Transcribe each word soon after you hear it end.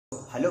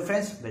Hello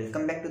friends,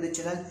 welcome back to the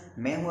channel.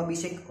 मैं हूं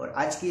अभिषेक और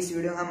आज की इस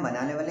वीडियो में हम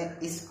बनाने वाले हैं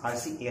इस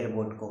आरसी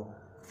एयरबोट को।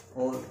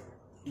 और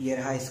ये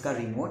रहा इसका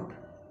रिमोट।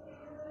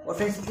 और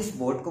फ्रेंड्स, इस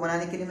बोर्ड को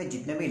बनाने के लिए मैं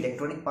जितने भी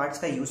इलेक्ट्रॉनिक पार्ट्स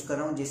का यूज़ कर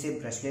रहा हूं, जैसे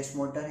ब्रशलेस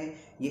मोटर है,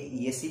 ये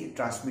ईएससी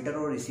ट्रांसमीटर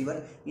और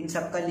रिसीवर, इन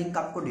सब का लिंक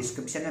आपको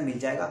डिस्क्रिप्शन में मिल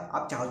जाएगा।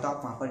 आप चाहो तो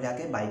आप वहां पर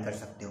जाके बाई कर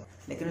सकते हो।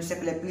 लेकिन उससे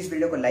पहले प्लीज़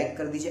वीडियो को लाइक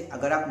कर दीजिए।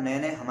 अगर आप नए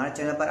नए हमारे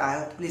चैनल पर आए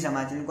हो तो प्लीज़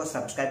हमारे चैनल को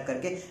सब्सक्राइब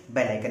करके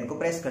बेल आइकन को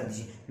प्रेस कर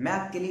दीजिए। मैं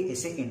आपके लिए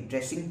ऐसे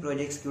इंटरेस्टिंग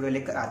प्रोजेक्ट्स की वीडियो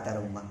लेकर आता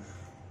रहूँगा।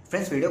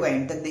 फ्रेंड्स, वीडियो को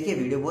एंड तक देखिए,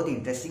 वीडियो बहुत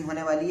इंटरेस्टिंग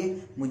होने वाली है।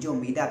 मुझे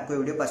उम्मीद है आपको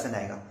वीडियो पसंद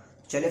आएगा।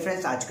 चलिए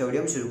फ्रेंड्स, आज का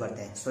वीडियो हम शुरू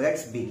करते हैं। So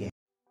let's begin.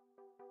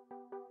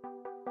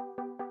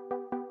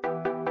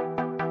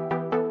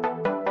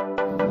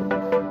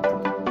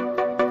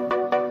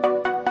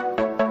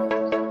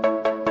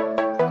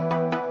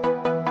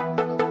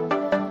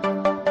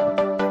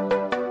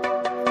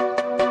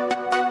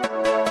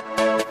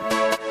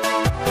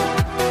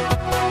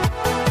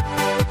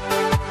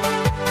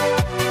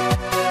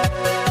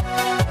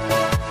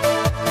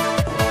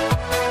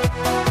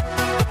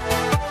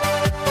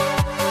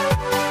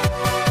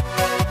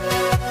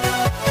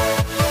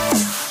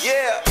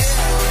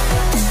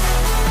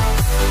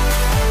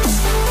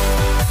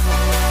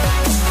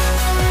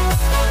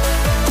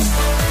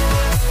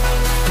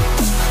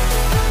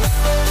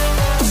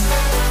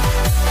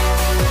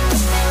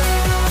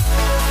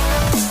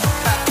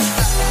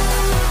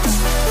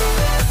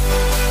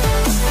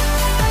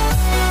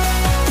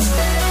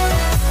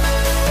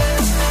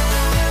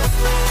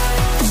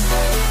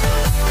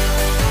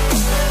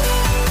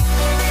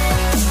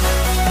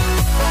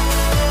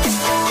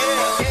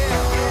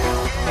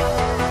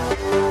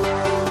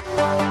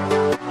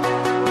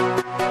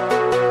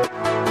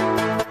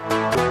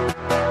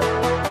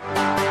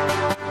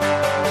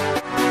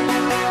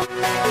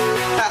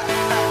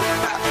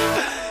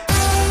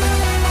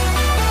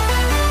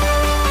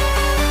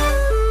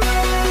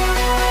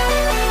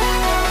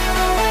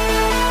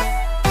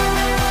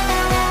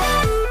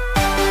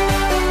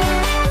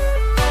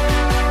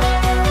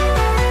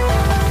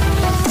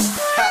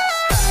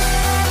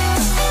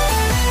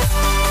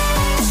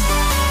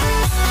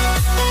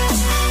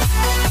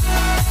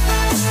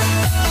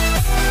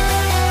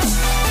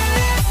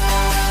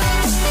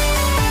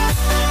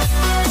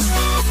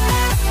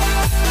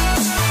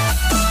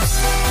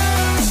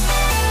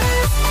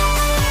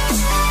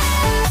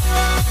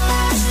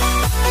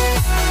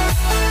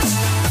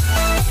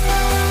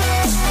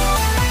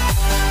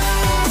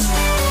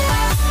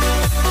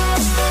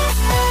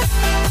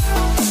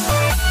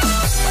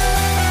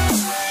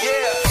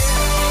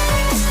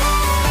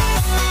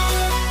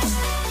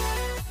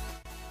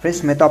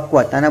 फ्रेंड्स, मैं तो आपको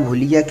बताना भूल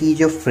गया कि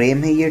जो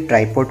फ्रेम है ये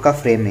ट्राइपॉड का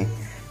फ्रेम है।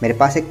 मेरे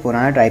पास एक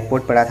पुराना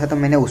ट्राइपॉड पड़ा था तो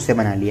मैंने उससे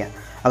बना लिया।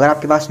 अगर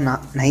आपके पास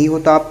नहीं हो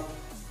तो आप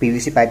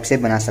पीवीसी पाइप से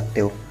बना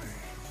सकते हो।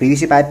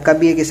 पीवीसी पाइप का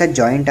भी एक ऐसा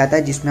जॉइंट आता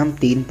है जिसमें हम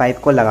 3 पाइप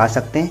को लगा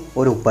सकते हैं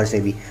और ऊपर से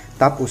भी,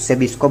 तो आप उससे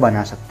भी इसको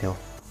बना सकते हो।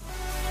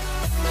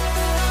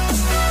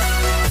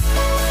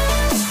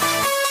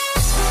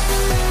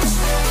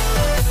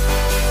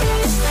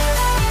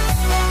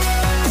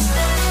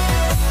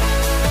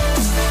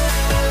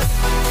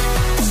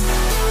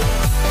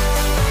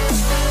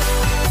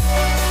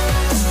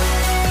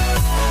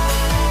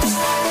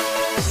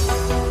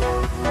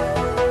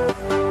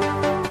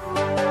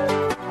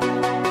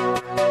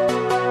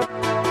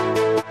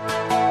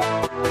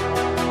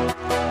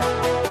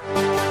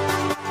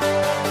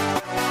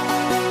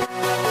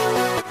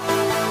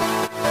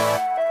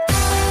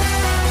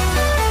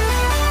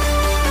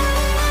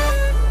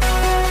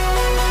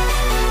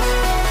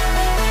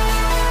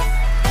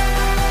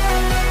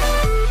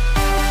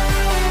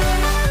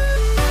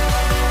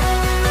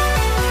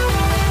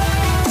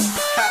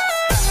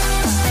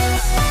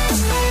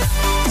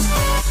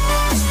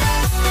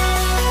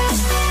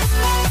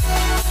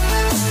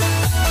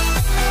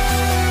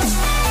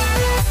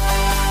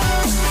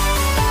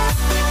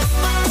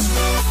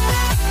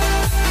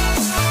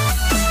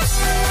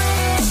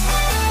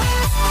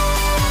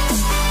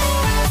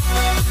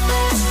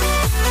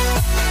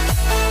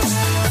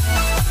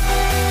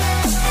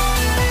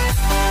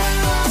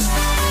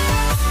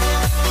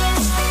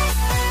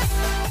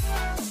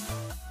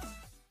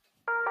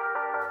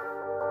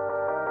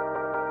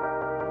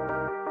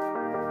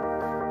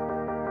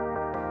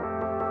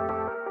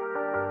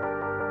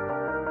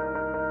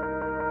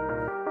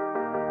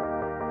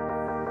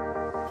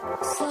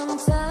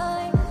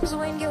 Sometimes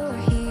when you're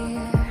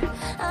here,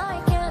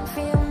 I can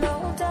feel no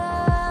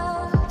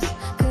doubt,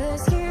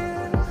 'cause you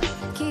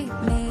keep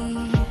me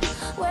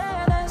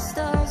where the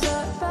stars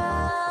are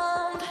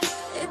bound.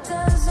 It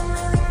doesn't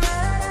really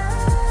matter,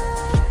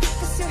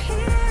 'cause you're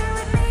here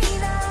with me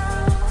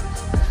now.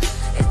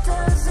 It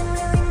doesn't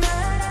really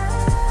matter.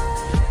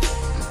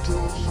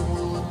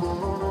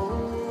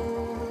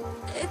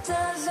 It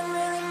doesn't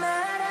really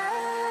matter,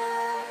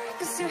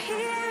 'cause you're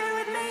here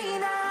with me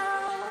now.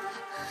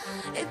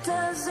 It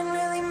doesn't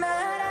really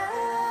matter,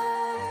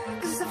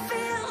 'cause I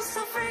feel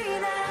so free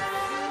now.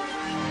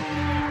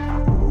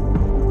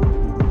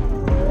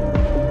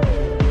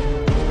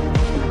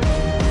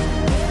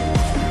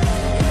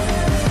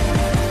 It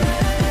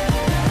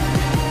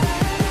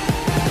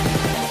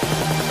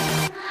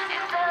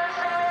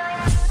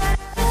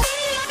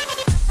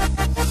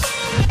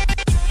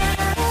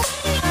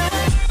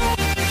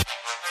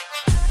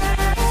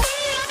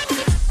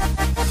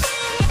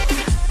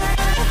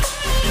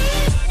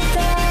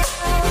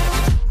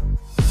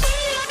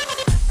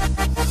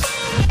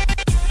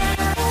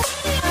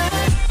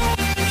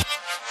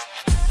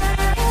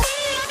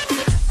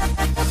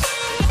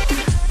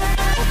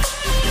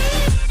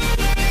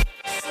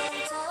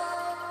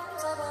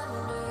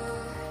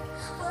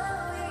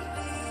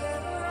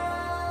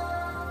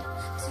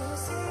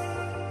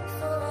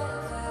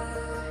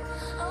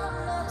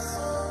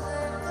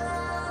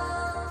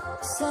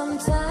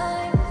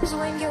Sometimes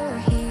when you're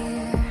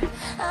here,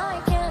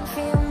 I can't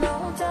feel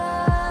no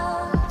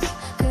doubt,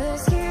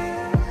 'cause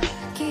you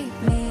keep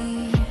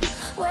me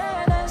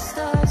where the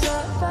stars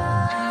are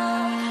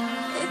found.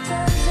 It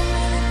doesn't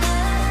really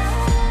matter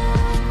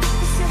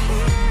if you're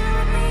here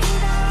with me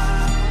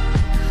now.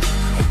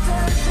 It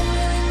doesn't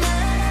really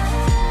matter.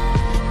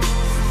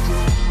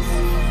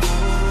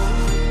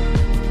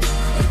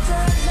 It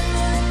doesn't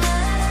really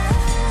matter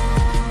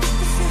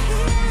if you're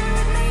here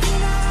with me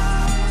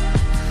now.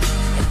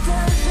 It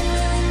doesn't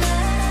really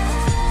matter.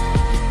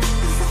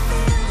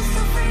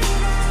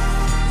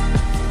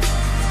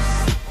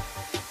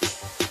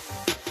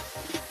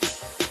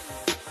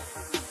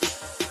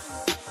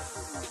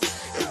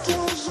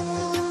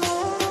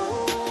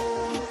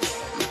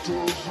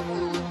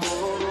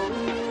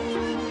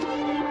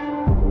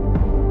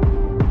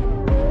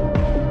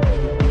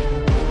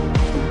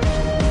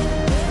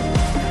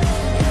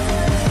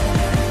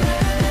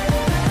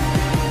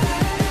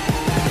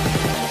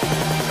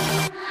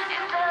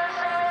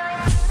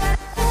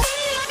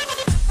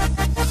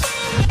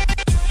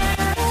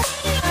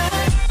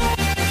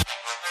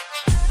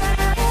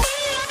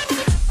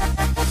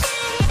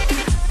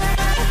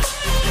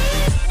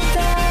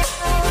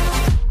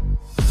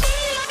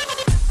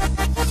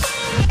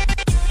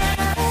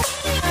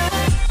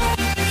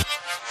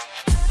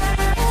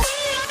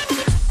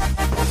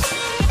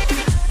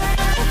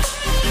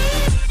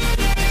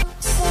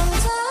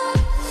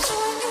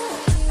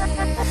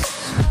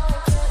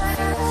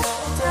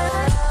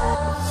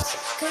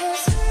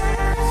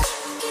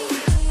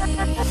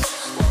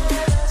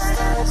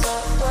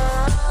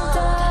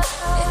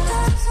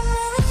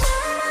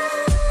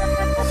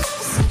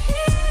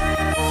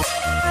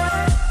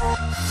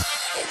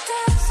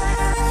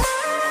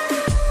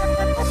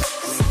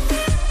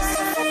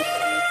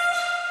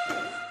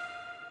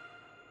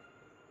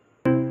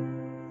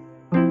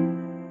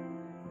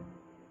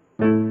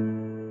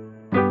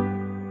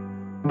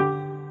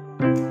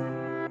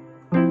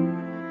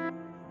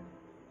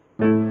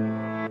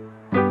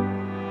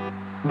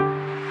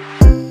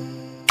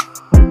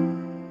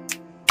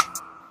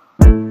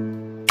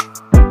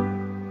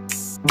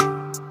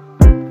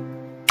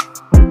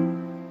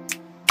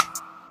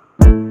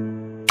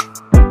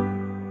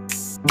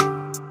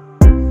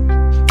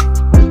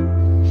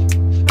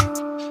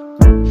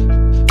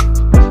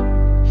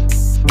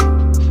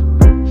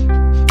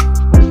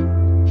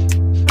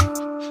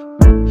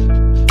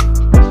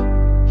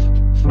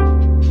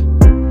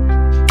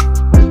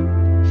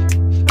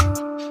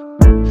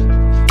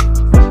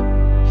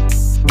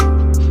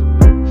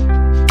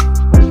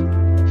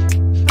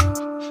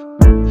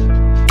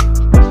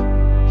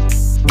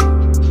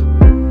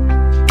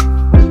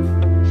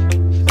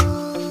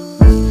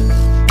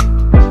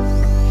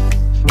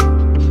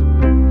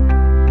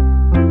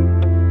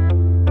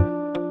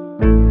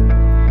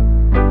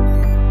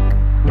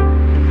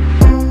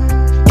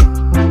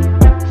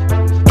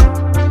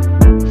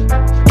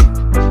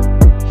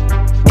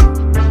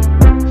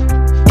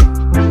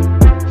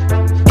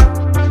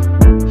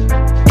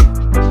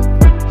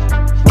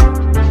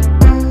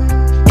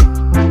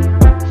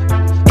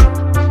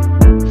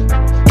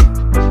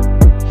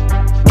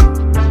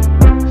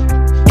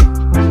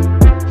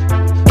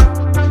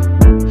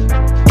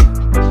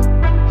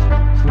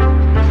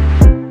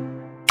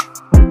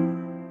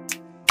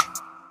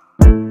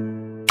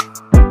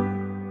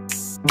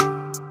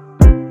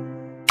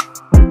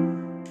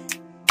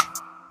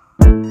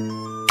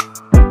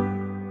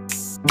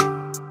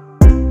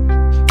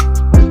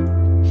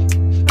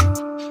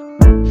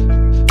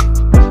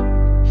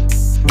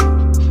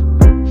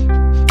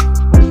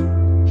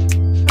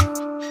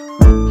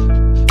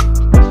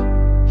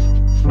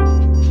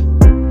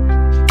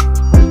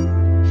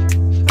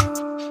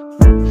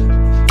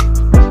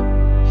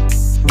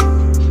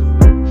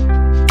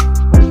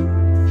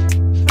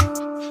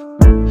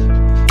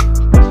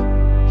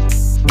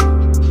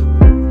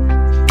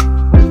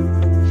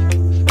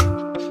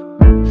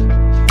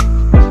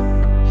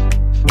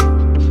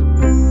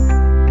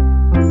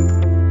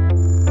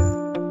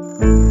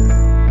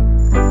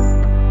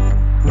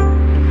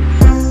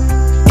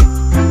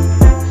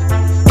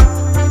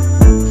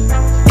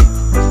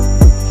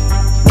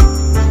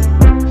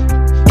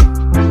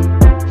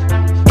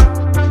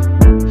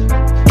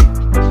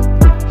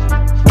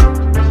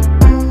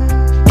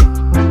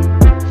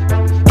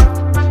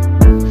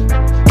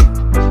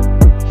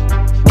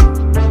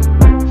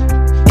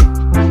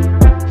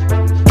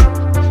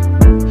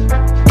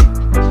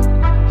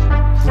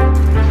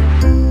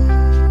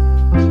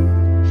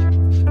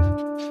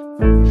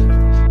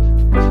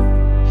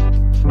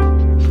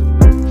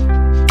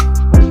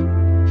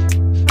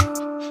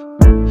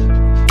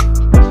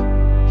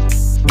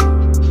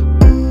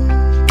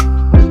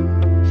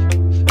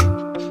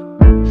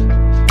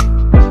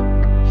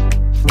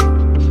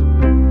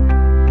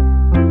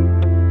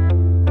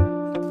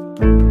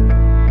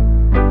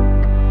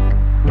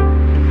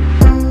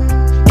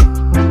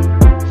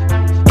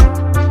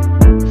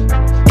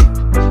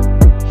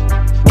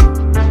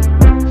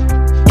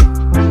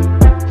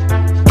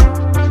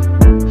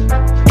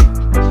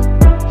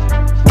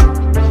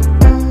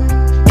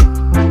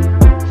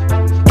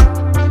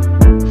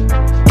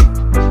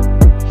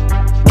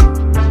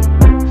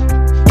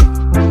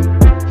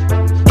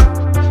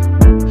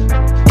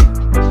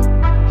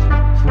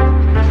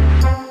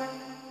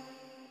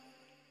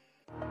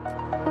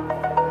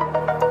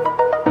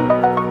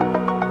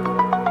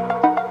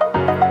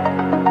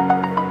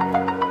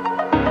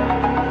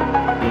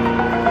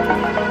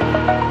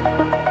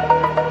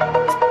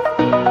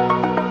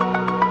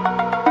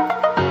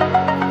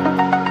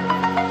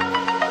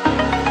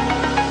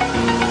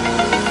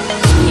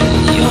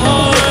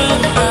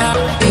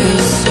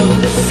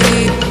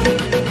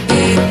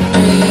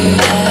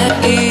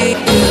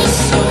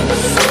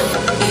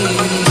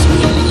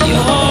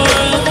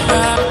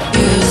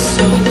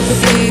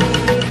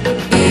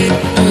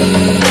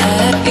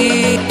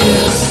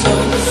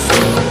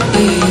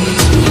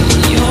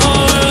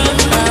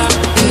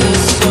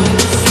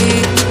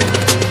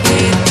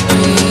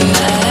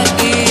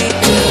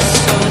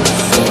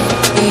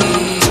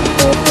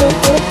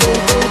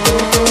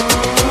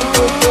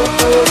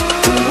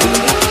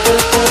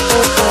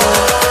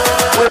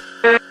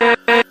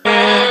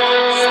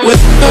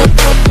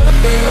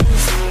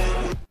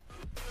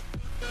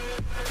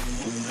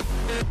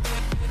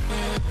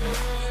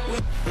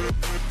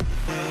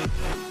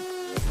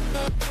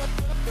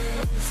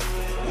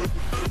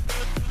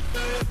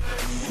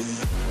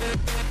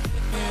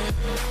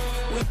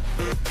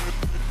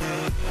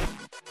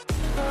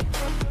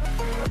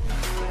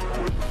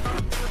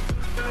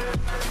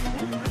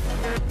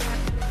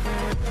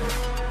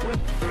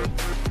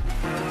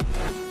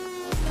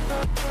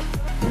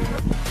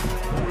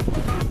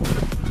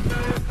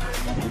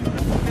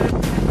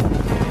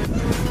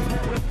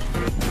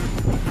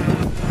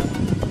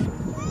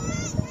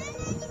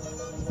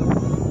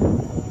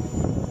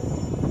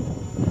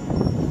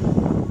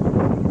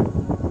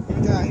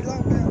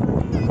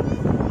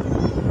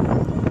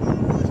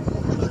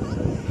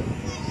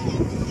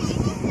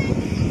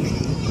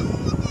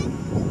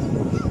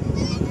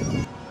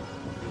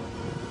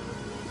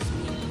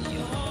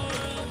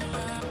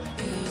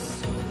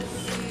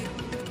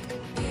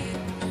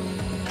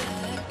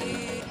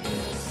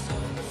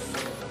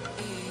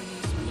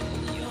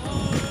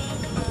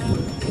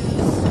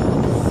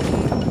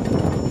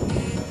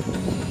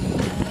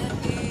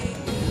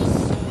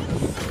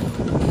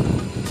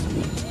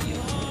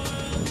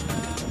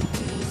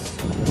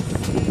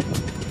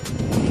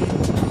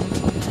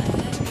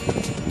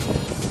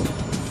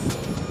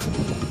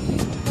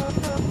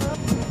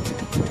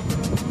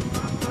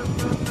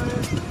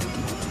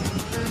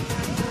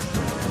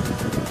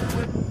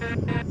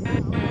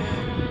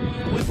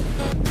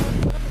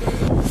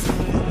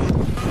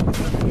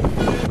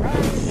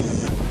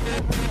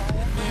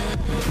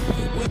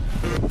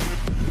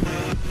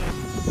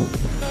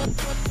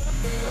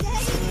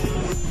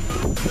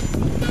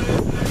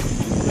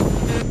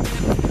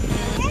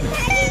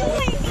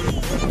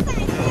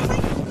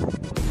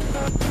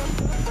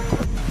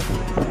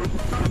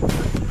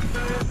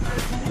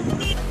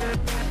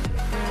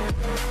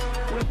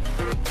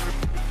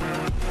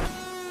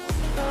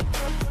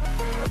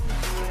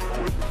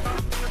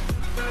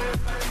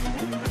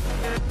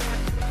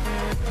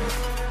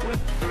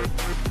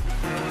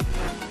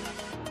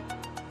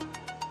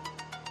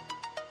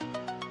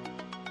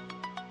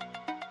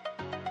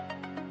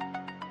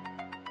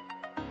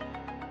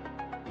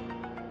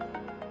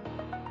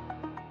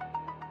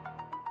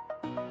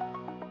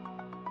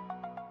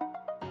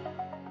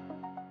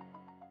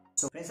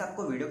 तो friends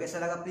आपको video कैसा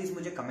लगा please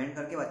मुझे comment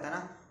करके बताना।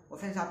 और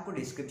friends आपको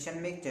description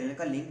में एक चैनल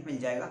का लिंक मिल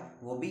जाएगा,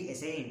 वो भी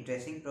ऐसे ही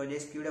इंटरेस्टिंग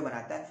प्रोजेक्ट्स की वीडियो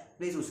बनाता है,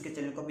 प्लीज़ उसके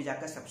चैनल को भी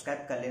जाकर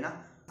सब्सक्राइब कर लेना।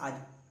 आज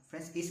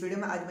फ्रेंड्स इस वीडियो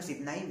में आज बस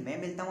इतना ही, मैं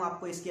मिलता हूँ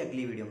आपको इसकी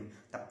अगली वीडियो में,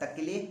 तब तक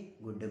के लिए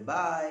गुड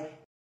बाय।